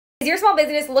Is your small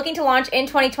business looking to launch in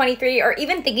 2023 or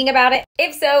even thinking about it?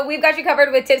 If so, we've got you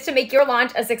covered with tips to make your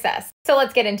launch a success. So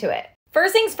let's get into it.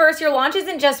 First things first, your launch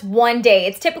isn't just one day.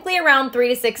 It's typically around 3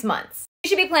 to 6 months. You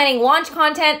should be planning launch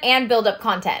content and build-up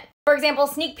content. For example,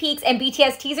 sneak peeks and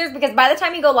BTS teasers, because by the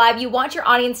time you go live, you want your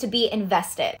audience to be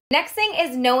invested. Next thing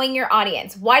is knowing your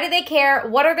audience. Why do they care?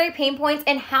 What are their pain points?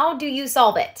 And how do you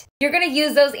solve it? You're going to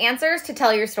use those answers to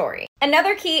tell your story.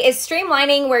 Another key is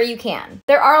streamlining where you can.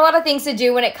 There are a lot of things to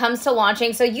do when it comes to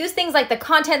launching, so use things like the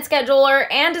content scheduler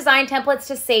and design templates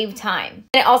to save time.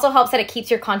 And it also helps that it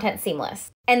keeps your content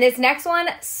seamless. And this next one,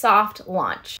 soft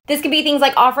launch. This could be things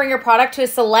like offering your product to a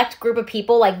select group of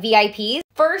people like VIPs,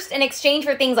 first in exchange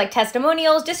for things like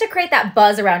testimonials, just to create that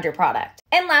buzz around your product.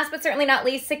 And last but certainly not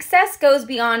least, success goes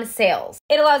beyond sales.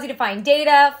 It allows you to find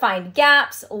data, find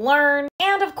gaps, learn,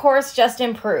 and of course, just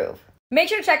improve. Make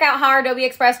sure to check out how our Adobe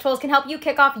Express tools can help you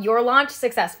kick off your launch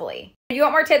successfully. If you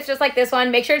want more tips just like this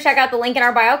one, make sure to check out the link in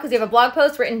our bio because we have a blog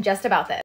post written just about this.